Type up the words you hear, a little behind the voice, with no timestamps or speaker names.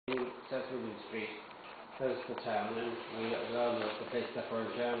that's Dublin Street. That's the town, and we all know the place that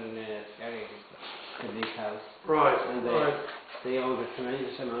burned down in Scary, the big house. Right, and they owned a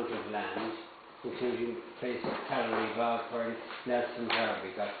tremendous amount of land, including a place of Callery Bog where Nelson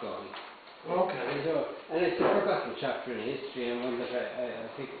Darby got going. Okay. So, and it's a forgotten chapter in history, and one that I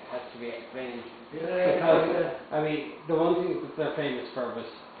think has to be explained. Yeah, Because, I mean, the one thing that they're famous for was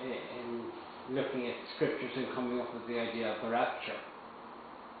in looking at scriptures and coming up with the idea of the rapture.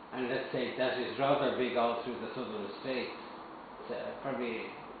 And let's say that is rather big all through the southern states. It's probably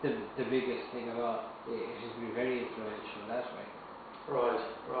the biggest thing of all. It has been very influential that way. Right,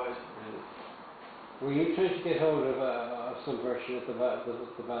 right. And were you trying to get hold of some version of the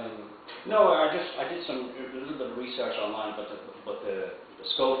Bible? No, I did a little bit of research online, but the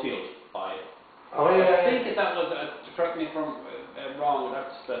Schofield Bible. Oh yeah. I think that was, correct me if I'm wrong,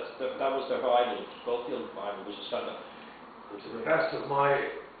 that was their Bible, the Schofield Bible, which is kind of. To the best of my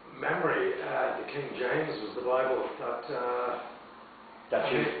memory, the King James was the Bible that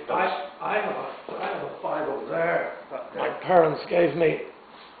I have a Bible there that my parents gave me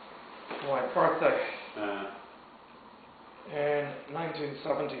for my birthday in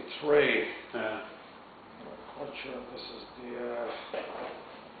 1973. I'm quite sure this is the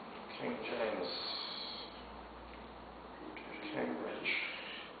King James, Cambridge.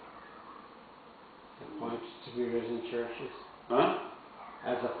 Appointed to be read in churches. Huh?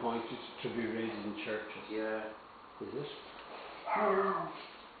 As appointed to be read in churches. Yeah. Is it?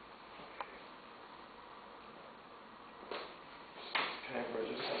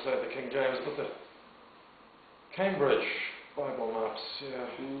 Cambridge, as I said, the King James, but the Cambridge Bible maps, yeah.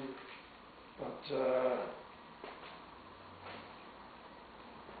 But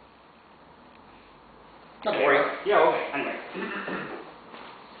Not worry. Yeah, okay. Anyway.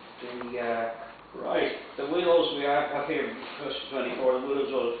 Right. The willows we have here, question 24, the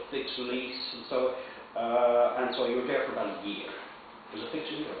willows will fix lease, and so you were there for about a year. Was it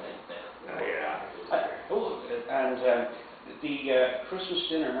fixed lease or there? yeah. The Christmas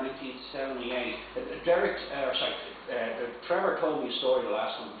dinner, 1978. Trevor told me a story the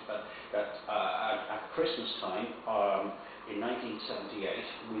last time that at Christmas time in 1978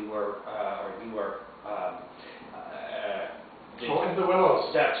 we were, in the Willows.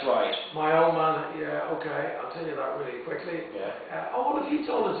 That's right. My old man, yeah, okay, I'll tell you that really quickly. Yeah. What have you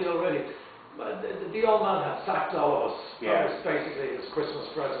told us already? The old man had sacked all of us. Yeah. That was basically his Christmas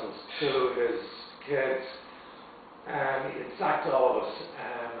present to his kids. He had sacked all of us,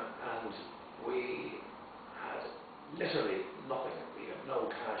 and we had literally nothing. We had no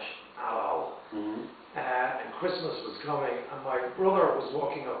cash at all. Mm-hmm. And Christmas was coming, and my brother was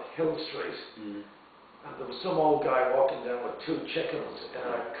walking up Hill Street. Mm-hmm. And there was some old guy walking down with 2 chickens in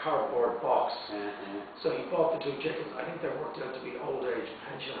a cardboard box. So he bought the 2 chickens. I think they worked out to be old age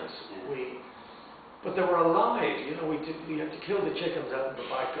pensioners. But they were alive. You know, we had to kill the chickens out in the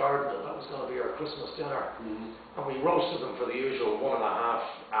back garden, and that was going to be our Christmas dinner. And we roasted them for the usual 1.5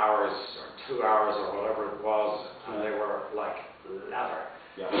 hours or 2 hours or whatever it was, and they were like leather.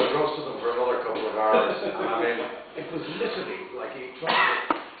 Yeah. We roasted them for another couple of hours. And I mean, it was literally like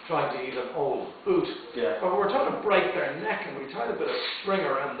trying to eat an old boot. Yeah. But we were trying to break their neck, and we tied a bit of string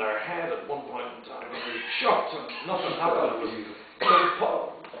around their head at one point in time, and we chucked, and nothing happened. It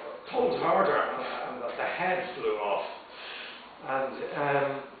was pulled harder, and the head flew off.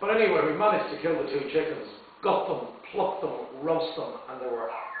 And but anyway, we managed to kill the 2 chickens, gut them, pluck them, roast them, and they were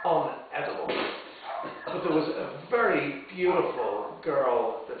unedible. But there was a very beautiful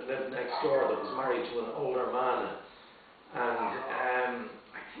girl that lived next door that was married to an older man, and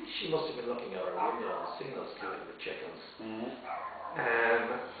I think she must have been looking out her window and seen us killing the chickens. And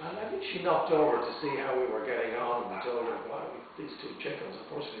I think she knocked over to see how we were getting on, and we told her, well, these 2 chickens,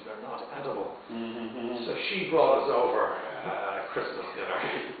 unfortunately, they're not edible. So she brought us over Christmas dinner.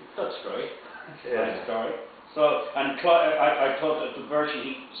 That's great. Yeah. Nice story. So, and Clive, I thought that the version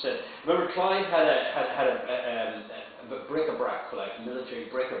he said, remember Clive had a bric-a-brac collection, military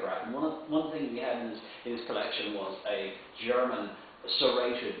bric-a-brac, and one thing he had in his collection was a German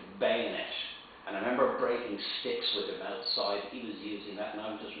serrated bayonet. And I remember breaking sticks with him outside. He was using that, and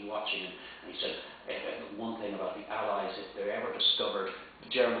I was just watching him. And he said one thing about the Allies: if they ever discovered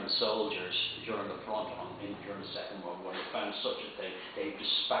German soldiers during the front during the Second World War, they found such a thing, they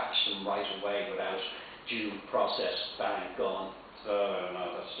dispatched them right away without due process. Bang, gone. So I don't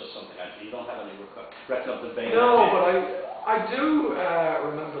know. That's just something. You don't have any record of the bayonet. No, but I do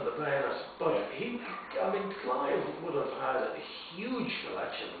remember the bayonet. But Clive would have had a huge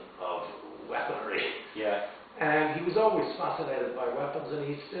collection of weaponry. Yeah. And he was always fascinated by weapons, and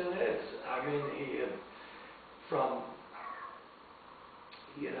he still is. I mean, he from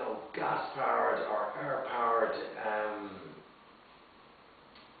you know, gas-powered or air-powered,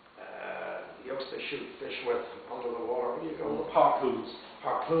 yokes they shoot fish with under the water. What do you call them? Harpoons.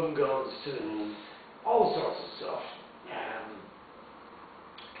 Harpoon guns to all sorts of stuff.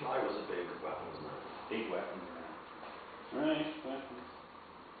 Clyde was a big weaponsman. Big weapons. Right, weapons.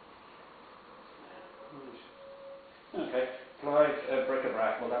 Right. Okay, Clyde,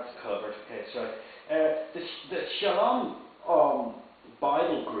 bric-a-brac, well that's covered. Okay, that's right. The Shalom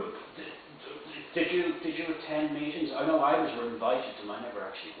Bible group, did you attend meetings? I know I was invited to them, I never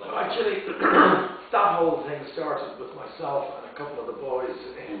actually went. Well, actually, that whole thing started with myself and a couple of the boys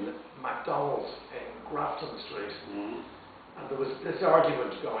in McDonald's in Grafton Street. And there was this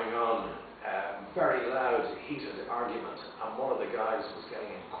argument going on, very loud, heated argument, and one of the guys was getting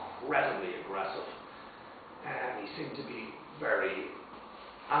incredibly aggressive. And he seemed to be very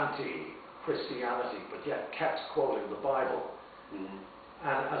anti-Christianity, but yet kept quoting the Bible. And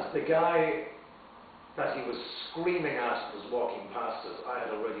as the guy that he was screaming at was walking past us, I had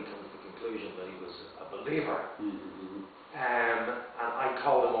already come to the conclusion that he was a believer. And I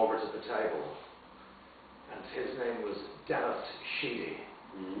called him over to the table. And his name was Dennis Sheedy.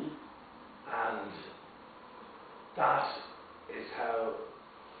 And that is how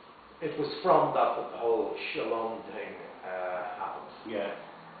it was from that the whole Shalom thing happened. Yeah.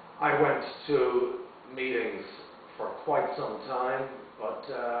 I went to meetings for quite some time, but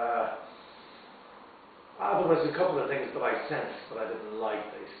there was a couple of things that I sensed that I didn't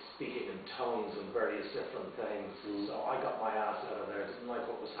like. They speaking in tongues and various different things. So I got my ass out of there. Didn't like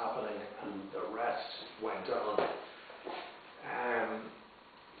what was happening, and the rest went on.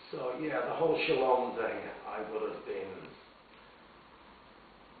 So yeah, the whole Shalom thing, I would have been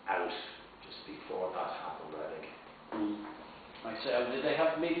out just before that happened, I think. I say, did they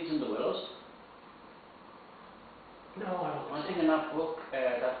have meetings in the Willows? No, I don't think I think in that book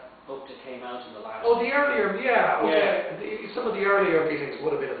that came out in the last. Oh, the earlier, yeah, okay. Yeah. Some of the earlier meetings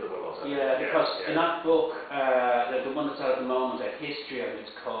would have been in the Willows. Yeah, because in that book, the one that's out at the moment, a history, I think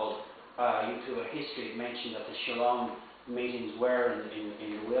it's called, you do a history, it mentioned that the Shalom meetings were in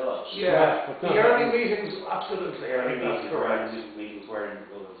the Willows. Yeah, the early meetings, absolutely. Early That's correct. meetings were in the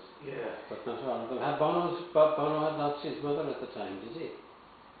Willows. Yeah. But not all of them. Bono had lost his mother at the time, did he?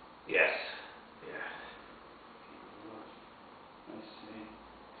 Yes. Yeah. I see.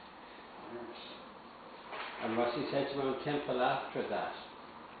 And was he sent to Mount Temple after that?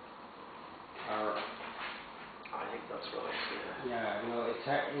 Or I think that's right, yeah. yeah, no, it's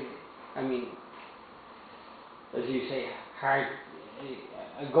hard. I mean, as you say, hard.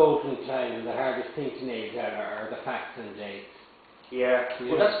 A golden time, and the hardest thing to nail down are the facts and dates. Yeah.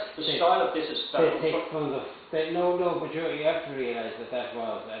 Well, that's the style of this is. They take from the. No, but you have to realise that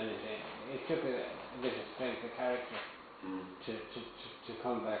was, and it took a bit of strength of character to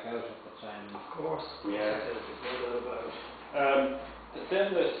come back out at the time. Of course. Yeah. There's no doubt about it.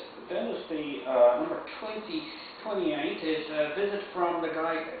 Then there's the number 28 is a visit from the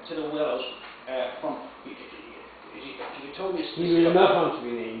guy to the Willows. You told me. He will not want to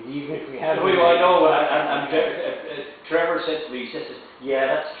be named, even if we had. Oh, I know, and Trevor said to me, he says, yeah,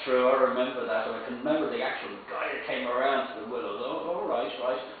 that's true, I remember that, and I can remember the actual guy that came around to the Willows. Oh, right,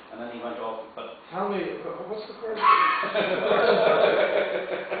 and then he went off. But Tell me, what's the question?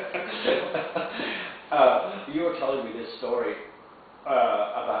 You were telling me this story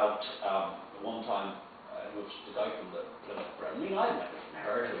about one time, it was the guy from the Plymouth Brethren. I mean, I'd never even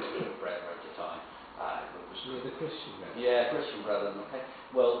heard of the Plymouth Brethren at the time. The Christian Brethren. Yeah, Christian Brethren, okay.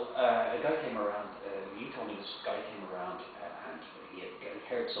 Well, a guy came around, you told me this guy came around and he had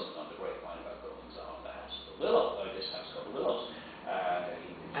heard something on the grapevine about goings on in the house of the Willows, this house called the Willows.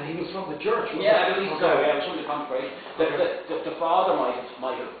 And he was from the church, wasn't yeah, he? I was from the congregation. The father might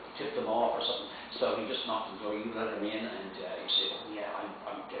have tipped him off or something, so he just knocked on the door, you let him in, and he said, oh yeah,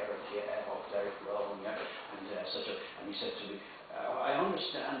 I'm Derek, yeah, oh Derek Rowan, yeah, and and he said to me, I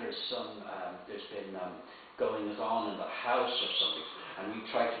understand there's been goings on in the house or something, and you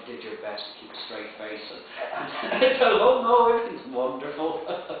tried to do your best to keep a straight face, and I told him, oh no, everything's wonderful.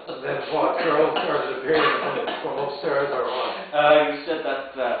 And then what? Girls started appearing from upstairs or what? He said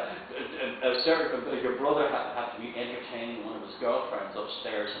that your brother had to be entertaining one of his girlfriends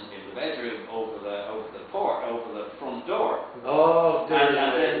upstairs in the bedroom over the front door. Oh, dear.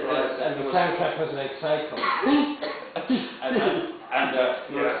 And the soundtrack was like Psycho.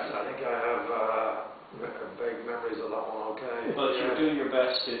 Yes, I think I have vague memories of that one, okay. But you're doing your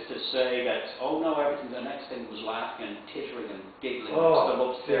best to say that, oh no, everything, the next thing was laughing and tittering and giggling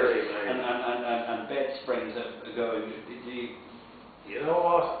upstairs and bed springs going. You know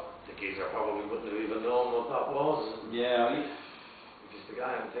what? The geezer probably wouldn't have even known what that was. Yeah. If he's the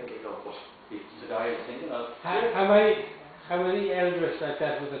guy I'm thinking of, but It's the guy you're thinking of. How many elders like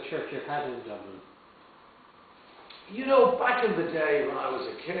that was the church you've had in Dublin? you know, back in the day when I was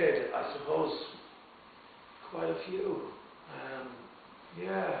a kid, I suppose quite a few.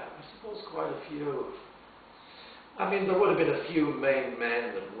 Yeah, I suppose quite a few. I mean, there would have been a few main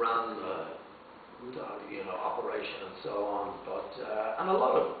men that ran the operation and so on, but and a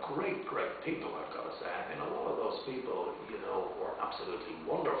lot of great people, I've got to say. I mean, a lot of those people, were absolutely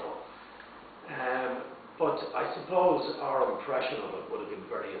wonderful. But I suppose our impression of it would have been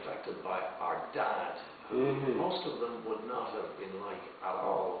very affected by our dad, who most of them would not have been like at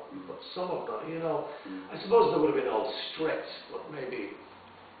all. But some of them, I suppose they would have been all strict, but maybe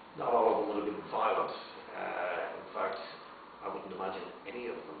not all of them would have been violent. In fact, I wouldn't imagine any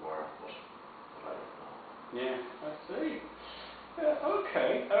of them were, but I don't know. Yeah, I see.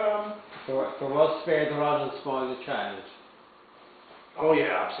 Okay. For was spare the rod and spoil the child. Oh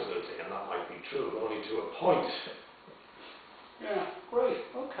yeah, absolutely, and that might be true, only to a point. Yeah, great.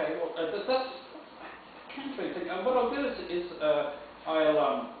 Okay, well, that's. I can't really think. What I'll do is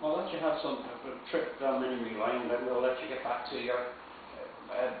I'll let you have some trip down memory lane, and then we'll let you get back to your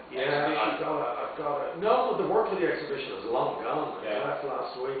Yeah, exhibition. I've got a. No, the work for the exhibition is long gone. Yeah. I left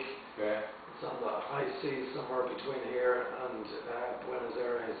last week. Yeah. It's on the high seas somewhere between here and Buenos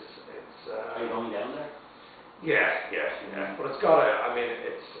Aires. Are you going down there? Yeah. But it's got I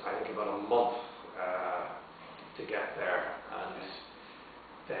think about a month to get there, and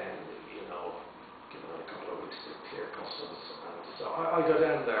then give it a couple of weeks to clear customs, and so I'll go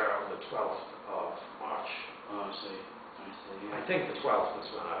down there on the 12th of March. Oh, I see. Yeah. I think the 12th is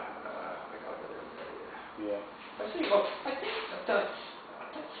when I got to go down there. Yeah. I see. Well, I think that's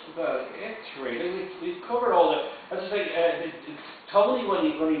about it, really. We've covered all the. As I say, Tony, when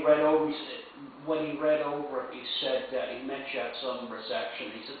he read over, he said he met you at some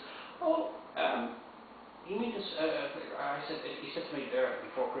reception. He said, "Oh, you mean this?" He said to me there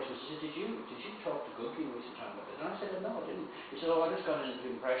before Christmas. He said, "Did you talk to Guggi in recent time about this?" And I said, "No, I didn't." He said, "Oh, I just got an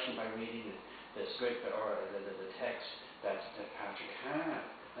impression by reading the script or the text that Patrick had."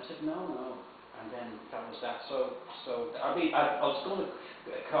 I said, "No." And then that was that. So I was going to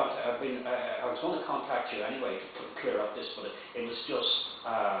contact you anyway to clear up this, but it was just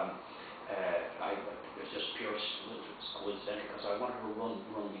it was just pure coincidental because I wanted to run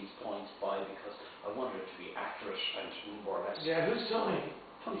these points by because I wanted it to be accurate and more or less. Yeah, who's Tony?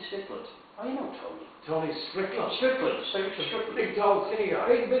 Tony Strickland. I know Tony. Tony Strickland. Strickland. Big tall skinny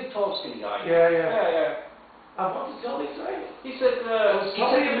guy. Big tall skinny guy. Yeah. And what did Tony say? He said, was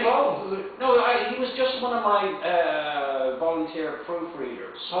Tony involved? No, he was just one of my volunteer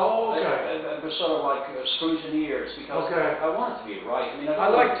proofreaders. Oh, okay. It was sort of like scrutineers because I wanted to be right.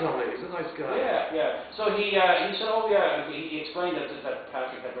 I like Tony. He's a nice guy. Yeah. So he said, oh yeah, he explained that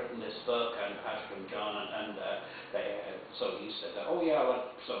Patrick had written this book and Patrick and John and so he said, oh yeah,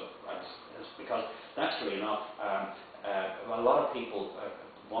 well, so that's because naturally enough, a lot of people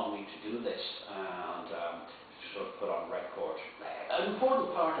want me to do this and sort of put on record an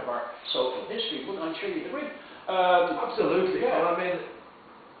important part of our social history. I'm sure you'd agree. Absolutely. Yeah. Well, I mean,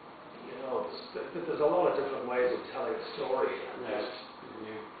 there's a lot of different ways of telling a story, and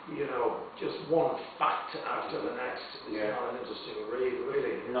just one fact after the next is not an interesting read,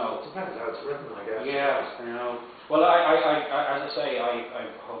 really. No. It depends how it's written, I guess. Yeah, I know. Well, I as I say, I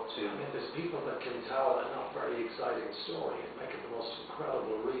hope to. I mean, there's people that can tell a not very exciting story and make it the most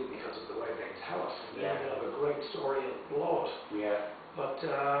incredible read because of the way they tell it. And then they'll have a great story and blow it. Yeah. But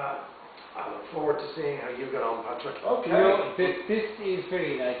I look forward to seeing how you get on, Patrick. Okay. This is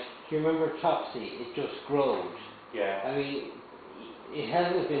very nice. Do you remember Topsy? It just growed. Yeah. I mean, it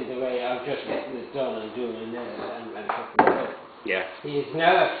hasn't been the way of just getting it done and doing an edit and putting it up. Yeah. He is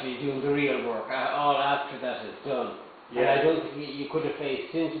now actually doing the real work, all after that is done. Yeah. And I don't think you could have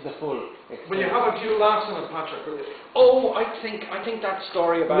faced into the full extent. Will you have a few laughs on it, Patrick? Will you? Oh, I think that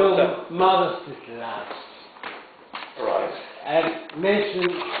story about no, modest little laughs. Right. Mention,